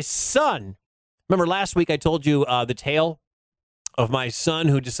my son, remember last week I told you the tale of my son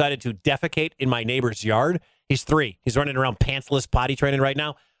who decided to defecate in my neighbor's yard? He's 3. He's running around pantsless potty training right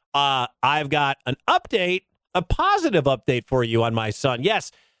now. I've got an update, a positive update for you on my son.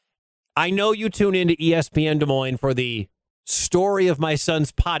 Yes, I know you tune into ESPN Des Moines for the story of my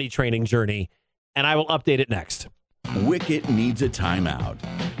son's potty training journey, and I will update it next. Wicket needs a timeout.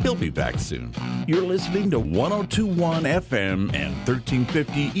 He'll be back soon. You're listening to 102.1 FM and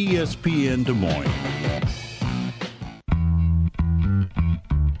 1350 ESPN Des Moines.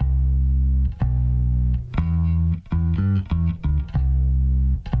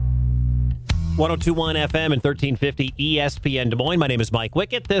 .102.1 FM and 1350 ESPN Des Moines. My name is Mike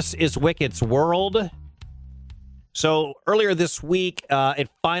Wicket. This is Wicket's World. So earlier this week, it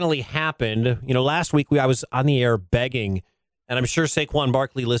finally happened. You know, last week I was on the air begging, and I'm sure Saquon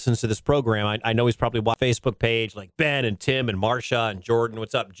Barkley listens to this program. I know he's probably watched Facebook page like Ben and Tim and Marsha and Jordan.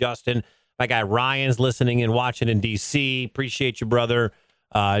 What's up, Justin? My guy Ryan's listening and watching in D.C. Appreciate you, brother.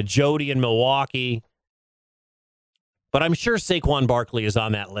 Jody in Milwaukee. But I'm sure Saquon Barkley is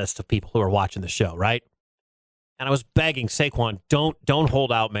on that list of people who are watching the show, right? And I was begging Saquon, don't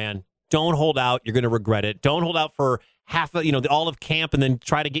hold out, man. Don't hold out. You're going to regret it. Don't hold out for half of, all of camp and then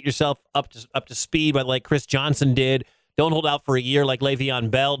try to get yourself up to speed like Chris Johnson did. Don't hold out for a year like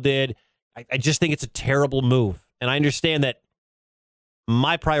Le'Veon Bell did. I just think it's a terrible move. And I understand that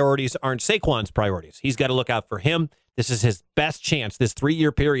my priorities aren't Saquon's priorities. He's got to look out for him. This is his best chance, this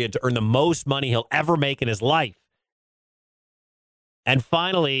 3-year period, to earn the most money he'll ever make in his life. And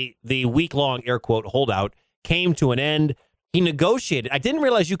finally, the week-long, air quote, holdout came to an end. He negotiated. I didn't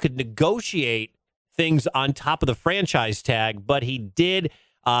realize you could negotiate things on top of the franchise tag, but he did.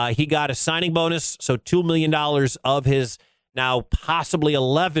 He got a signing bonus, so $2 million of his now possibly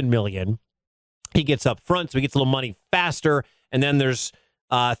 $11 million. He gets up front, so he gets a little money faster. And then there's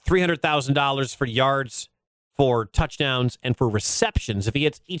 $300,000 for yards, for touchdowns, and for receptions. If he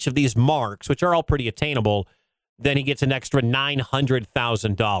hits each of these marks, which are all pretty attainable, then he gets an extra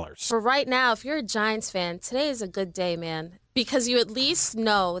 $900,000. For right now, if you're a Giants fan, today is a good day, man. Because you at least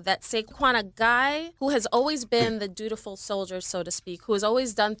know that Saquon, a guy who has always been the dutiful soldier, so to speak, who has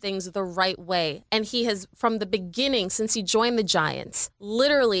always done things the right way. And he has, from the beginning, since he joined the Giants,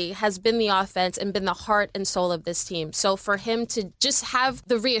 literally has been the offense and been the heart and soul of this team. So for him to just have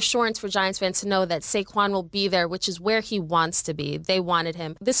the reassurance for Giants fans to know that Saquon will be there, which is where he wants to be. They wanted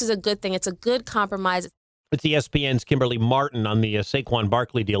him. This is a good thing. It's a good compromise. It's ESPN's Kimberly Martin on the Saquon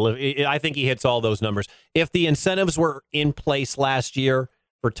Barkley deal. I think he hits all those numbers. If the incentives were in place last year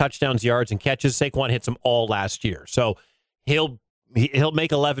for touchdowns, yards, and catches, Saquon hits them all last year. So he'll make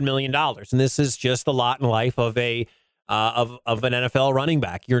 $11 million. And this is just the lot in life of an NFL running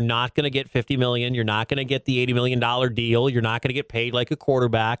back. You're not going to get $50 million. You're not going to get the $80 million deal. You're not going to get paid like a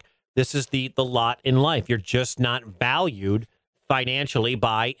quarterback. This is the lot in life. You're just not valued financially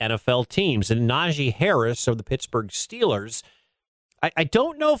by NFL teams. And Najee Harris of the Pittsburgh Steelers, I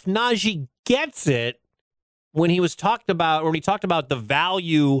don't know if Najee gets it when he talked about the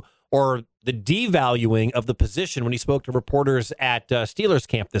value or the devaluing of the position when he spoke to reporters at Steelers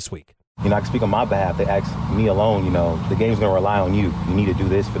camp this week. I can speak on my behalf. They asked me alone, the game's going to rely on you. You need to do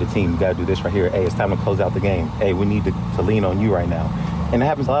this for the team. You got to do this right here. Hey, it's time to close out the game. Hey, we need to lean on you right now. And it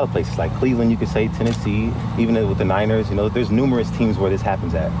happens a lot of places, like Cleveland, you could say, Tennessee, even with the Niners. There's numerous teams where this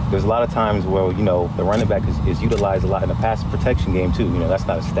happens at. There's a lot of times where, the running back is utilized a lot in the pass protection game, too. That's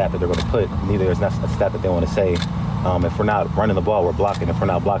not a stat that they're going to put. Neither is that a stat that they want to say. If we're not running the ball, we're blocking. If we're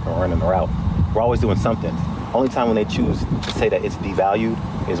not blocking, we're running the route. We're always doing something. Only time when they choose to say that it's devalued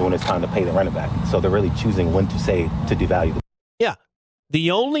is when it's time to pay the running back. So they're really choosing when to say to devalue. Yeah.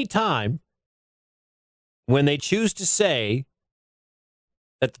 The only time when they choose to say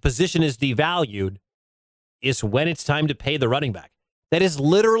that the position is devalued is when it's time to pay the running back. That is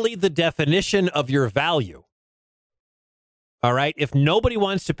literally the definition of your value. All right? If nobody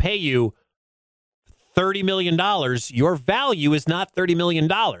wants to pay you $30 million, your value is not $30 million.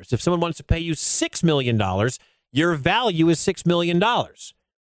 If someone wants to pay you $6 million, your value is $6 million.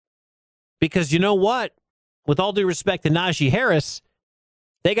 Because you know what? With all due respect to Najee Harris,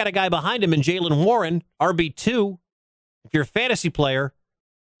 they got a guy behind him in Jaylen Warren, RB2. If you're a fantasy player,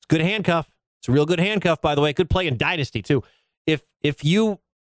 it's a good handcuff. It's a real good handcuff, by the way. Good play in Dynasty, too. If you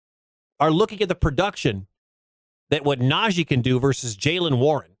are looking at the production that what Najee can do versus Jaylen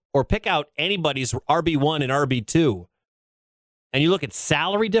Warren, or pick out anybody's RB1 and RB2, and you look at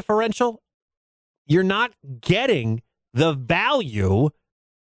salary differential, you're not getting the value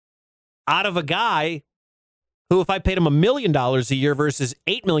out of a guy who, if I paid him $1 million a year versus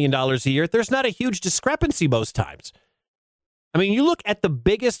 $8 million a year, there's not a huge discrepancy most times. I mean, you look at the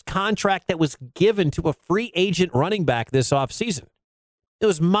biggest contract that was given to a free agent running back this offseason. It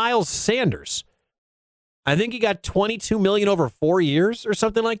was Miles Sanders. I think he got $22 million over 4 years or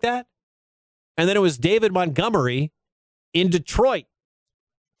something like that. And then it was David Montgomery in Detroit.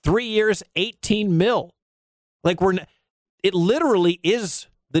 3 years, $18 million. Like, it literally is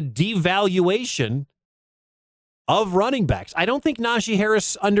the devaluation of running backs. I don't think Najee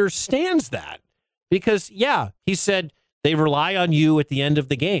Harris understands that because, yeah, he said they rely on you at the end of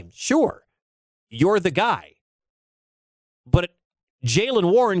the game. Sure, you're the guy. But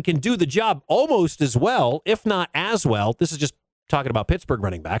Jaylen Warren can do the job almost as well, if not as well. This is just talking about Pittsburgh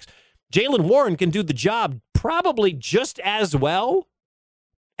running backs. Jaylen Warren can do the job probably just as well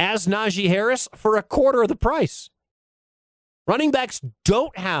as Najee Harris for a quarter of the price. Running backs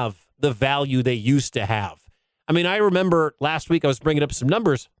don't have the value they used to have. I mean, I remember last week I was bringing up some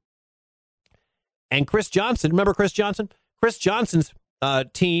numbers, and Chris Johnson, remember Chris Johnson? Chris Johnson's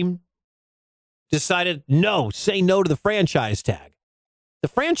team decided say no to the franchise tag. The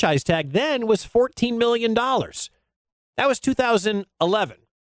franchise tag then was $14 million. That was 2011.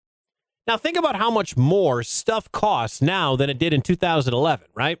 Now, think about how much more stuff costs now than it did in 2011,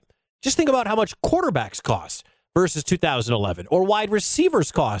 right? Just think about how much quarterbacks cost versus 2011 or wide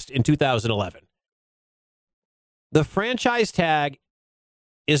receivers cost in 2011. The franchise tag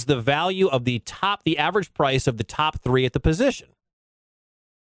is the value of the average price of the top three at the position.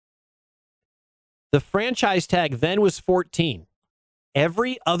 The franchise tag then was 14.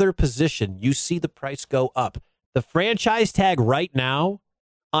 Every other position, you see the price go up. The franchise tag right now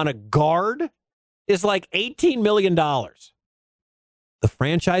on a guard is like $18 million. The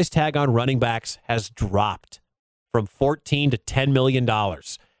franchise tag on running backs has dropped from $14 to $10 million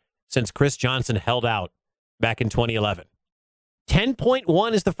since Chris Johnson held out back in 2011.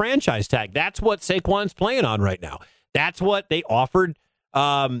 10.1 is the franchise tag. That's what Saquon's playing on right now. That's what they offered,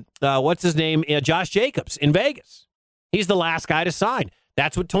 what's his name, Josh Jacobs in Vegas. He's the last guy to sign.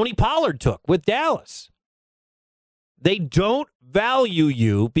 That's what Tony Pollard took with Dallas. They don't value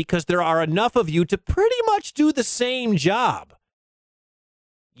you because there are enough of you to pretty much do the same job.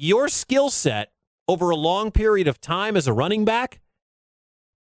 Your skill set over a long period of time as a running back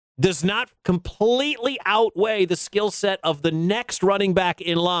does not completely outweigh the skill set of the next running back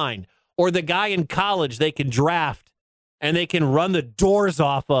in line or the guy in college they can draft and they can run the doors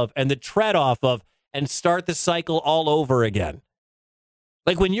off of and the tread off of and start the cycle all over again.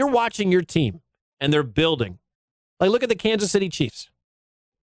 Like when you're watching your team and they're building, like look at the Kansas City Chiefs.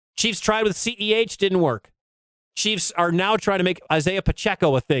 Chiefs tried with CEH, didn't work. Chiefs are now trying to make Isaiah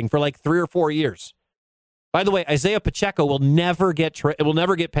Pacheco a thing for like 3 or 4 years. By the way, Isaiah Pacheco will never get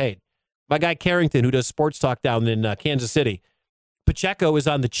paid. My guy Carrington, who does sports talk down in Kansas City, Pacheco is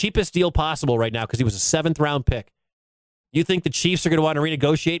on the cheapest deal possible right now because he was a 7th-round pick. You think the Chiefs are going to want to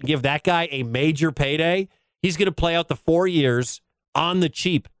renegotiate and give that guy a major payday? He's going to play out the 4 years on the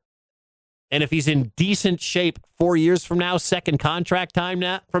cheap. And if he's in decent shape 4 years from now, second contract time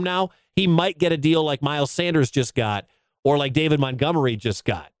from now, he might get a deal like Miles Sanders just got or like David Montgomery just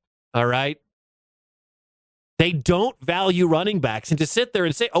got. All right? They don't value running backs. And to sit there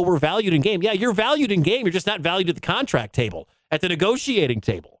and say, oh, we're valued in game. Yeah, you're valued in game. You're just not valued at the contract table, at the negotiating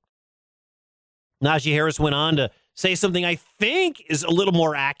table. Najee Harris went on to say something I think is a little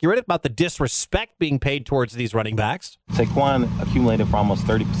more accurate about the disrespect being paid towards these running backs. Saquon accumulated for almost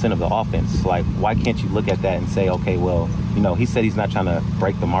 30% of the offense. Like, why can't you look at that and say, okay, well, he said he's not trying to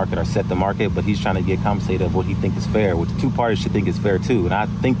break the market or set the market, but he's trying to get compensated of what he thinks is fair, which two parties should think is fair too. And I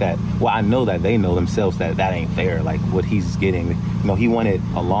think that, I know that they know themselves that ain't fair, like what he's getting. He wanted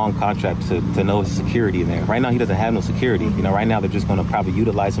a long contract to know his security in there. Right now, he doesn't have no security. Right now, they're just going to probably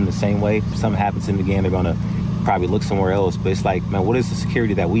utilize him the same way. If something happens in the game, they're going to probably look somewhere else. But it's like, man, what is the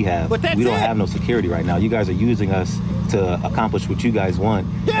security that we have? We don't have no security right now. You guys are using us to accomplish what you guys want.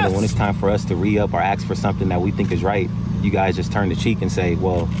 Yes. And then when it's time for us to re-up or ask for something that we think is right, you guys just turn the cheek and say,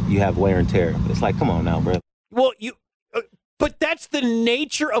 well, you have wear and tear. It's like, come on now, bro. Well, but that's the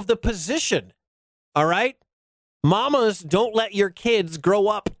nature of the position. All right? Mamas, don't let your kids grow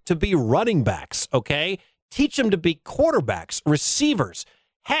up to be running backs, okay? Teach them to be quarterbacks, receivers.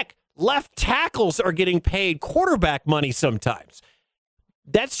 Heck, left tackles are getting paid quarterback money sometimes.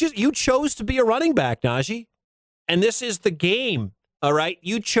 That's just, you chose to be a running back, Najee. And this is the game, all right?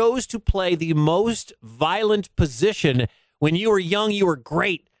 You chose to play the most violent position. When you were young, you were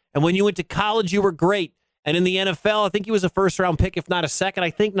great. And when you went to college, you were great. And in the NFL, I think he was a first-round pick, if not a second.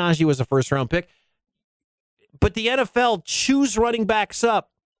 I think Najee was a first-round pick. But the NFL chews running backs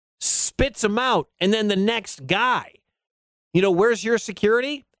up spits them out, and then the next guy. Where's your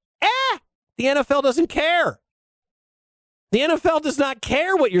security? The NFL doesn't care. The NFL does not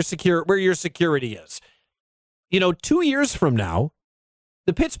care where your security is. 2 years from now,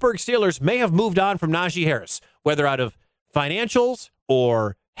 the Pittsburgh Steelers may have moved on from Najee Harris, whether out of financials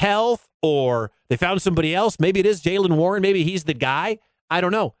or health, or they found somebody else. Maybe it is Jaylen Warren. Maybe he's the guy. I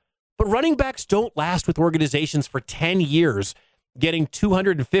don't know. But running backs don't last with organizations for 10 years getting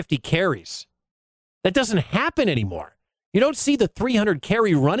 250 carries. That doesn't happen anymore. You don't see the 300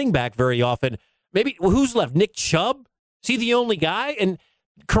 carry running back very often. Maybe who's left? Nick Chubb? Is he the only guy? And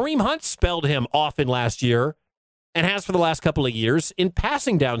Kareem Hunt spelled him often last year and has for the last couple of years in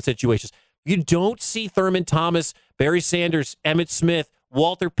passing down situations. You don't see Thurman Thomas, Barry Sanders, Emmitt Smith,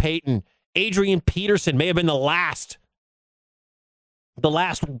 Walter Payton, Adrian Peterson may have been the last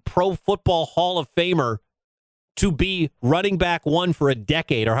Pro Football Hall of Famer to be running back one for a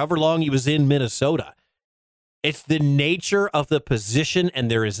decade or however long he was in Minnesota. It's the nature of the position,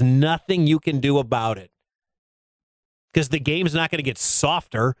 and there is nothing you can do about it. Because the game's not going to get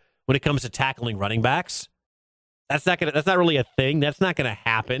softer when it comes to tackling running backs. That's not really a thing. That's not going to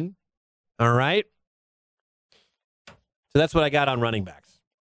happen. All right? So that's what I got on running backs.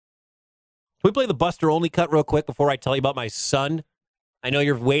 Can we play the Buster Only cut real quick before I tell you about my son? I know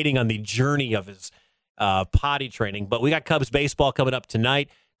you're waiting on the journey of his potty training, but we got Cubs baseball coming up tonight.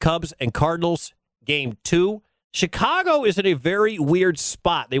 Cubs and Cardinals, game 2. Chicago is in a very weird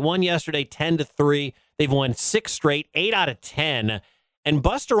spot. They won yesterday 10-3. They've won 6 straight, 8 out of 10. And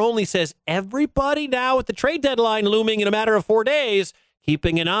Buster Only says everybody now with the trade deadline looming in a matter of 4 days,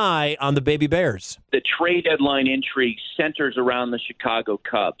 keeping an eye on the baby Bears. The trade deadline intrigue centers around the Chicago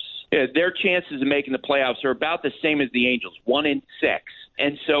Cubs. Their chances of making the playoffs are about the same as the Angels, 1-6.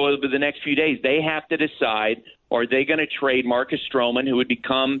 And so over the next few days, they have to decide, are they going to trade Marcus Stroman, who would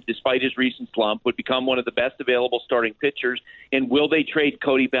become, despite his recent slump, would become one of the best available starting pitchers, and will they trade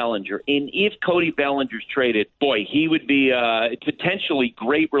Cody Bellinger? And if Cody Bellinger's traded, boy, he would be potentially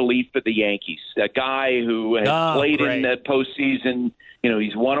great relief for the Yankees. A guy who has played in the postseason.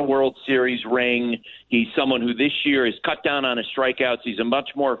 He's won a World Series ring. He's someone who this year has cut down on his strikeouts. He's a much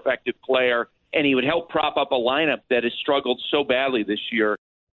more effective player, and he would help prop up a lineup that has struggled so badly this year.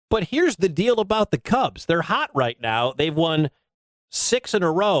 But here's the deal about the Cubs. They're hot right now. They've won 6 in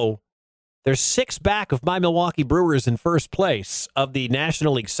a row. They're 6 back of my Milwaukee Brewers in first place of the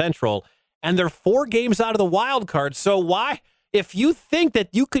National League Central, and they're 4 games out of the wild card. So why, if you think that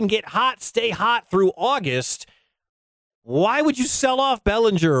you can get hot, stay hot through August, why would you sell off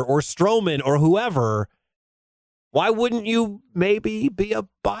Bellinger or Stroman or whoever? Why wouldn't you maybe be a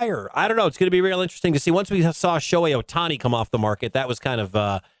buyer? I don't know. It's going to be real interesting to see. Once we saw Shohei Ohtani come off the market, that was kind of,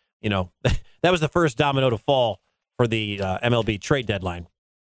 that was the first domino to fall for the MLB trade deadline.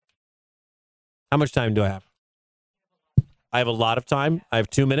 How much time do I have? I have a lot of time. I have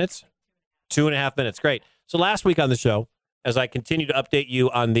 2 minutes, 2.5 minutes. Great. So last week on the show, as I continue to update you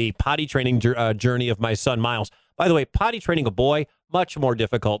on the potty training journey of my son, Miles. By the way, potty training a boy, much more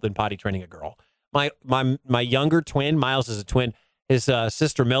difficult than potty training a girl. My younger twin, Miles is a twin, his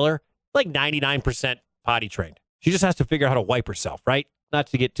sister Miller, like 99% potty trained. She just has to figure out how to wipe herself, right? Not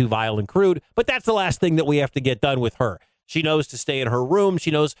to get too vile and crude, but that's the last thing that we have to get done with her. She knows to stay in her room.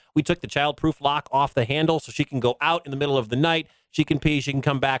 She knows we took the childproof lock off the handle so she can go out in the middle of the night. She can pee. She can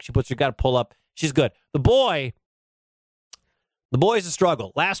come back. She got to pull up. She's good. The boy's a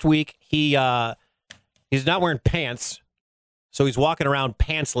struggle. Last week, he's not wearing pants, so he's walking around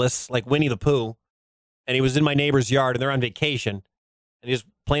pantsless like Winnie the Pooh. And he was in my neighbor's yard, and they're on vacation. And he was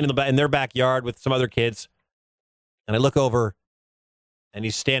playing in their backyard with some other kids. And I look over, and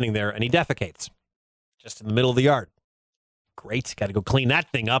he's standing there, and he defecates just in the middle of the yard. Great. Got to go clean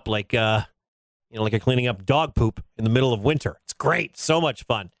that thing up like you're cleaning up dog poop in the middle of winter. It's great. So much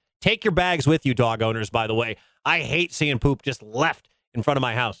fun. Take your bags with you, dog owners, by the way. I hate seeing poop just left in front of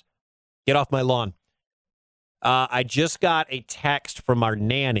my house. Get off my lawn. I just got a text from our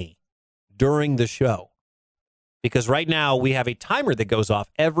nanny during the show. Because right now we have a timer that goes off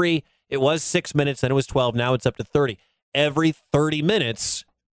it was 6 minutes, then it was 12, now it's up to 30. Every 30 minutes,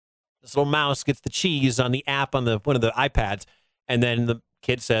 this little mouse gets the cheese on the app on one of the iPads, and then the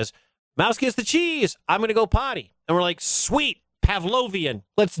kid says, "Mouse gets the cheese, I'm going to go potty." And we're like, sweet, Pavlovian,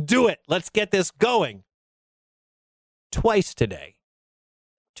 let's do it. Let's get this going. Twice today,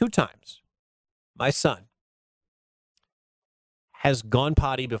 2 times, my son has gone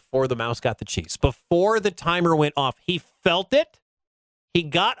potty before the mouse got the cheese. Before the timer went off, he felt it, he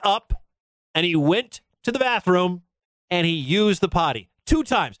got up, and he went to the bathroom, and he used the potty 2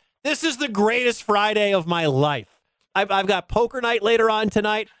 times. This is the greatest Friday of my life. I've got poker night later on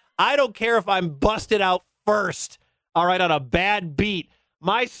tonight. I don't care if I'm busted out first, all right, on a bad beat.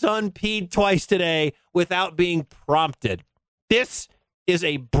 My son peed twice today without being prompted. This is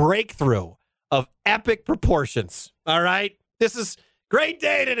a breakthrough of epic proportions, all right? This is great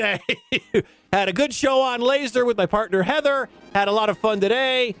day today. Had a good show on Laser with my partner Heather. Had a lot of fun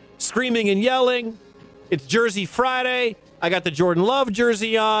today, screaming and yelling. It's Jersey Friday. I got the Jordan Love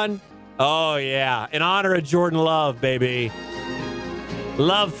jersey on. Oh, yeah, in honor of Jordan Love, baby.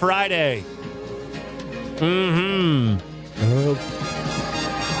 Love Friday.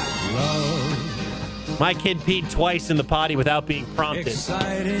 My kid peed twice in the potty without being prompted.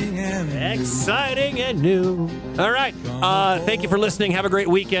 Exciting and new. All right. Thank you for listening. Have a great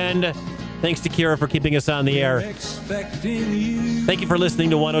weekend. Thanks to Kira for keeping us on the air. Thank you for listening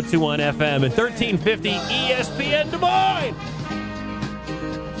to 102.1 FM and 1350 ESPN Des Moines.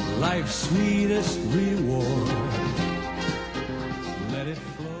 Life's sweetest reward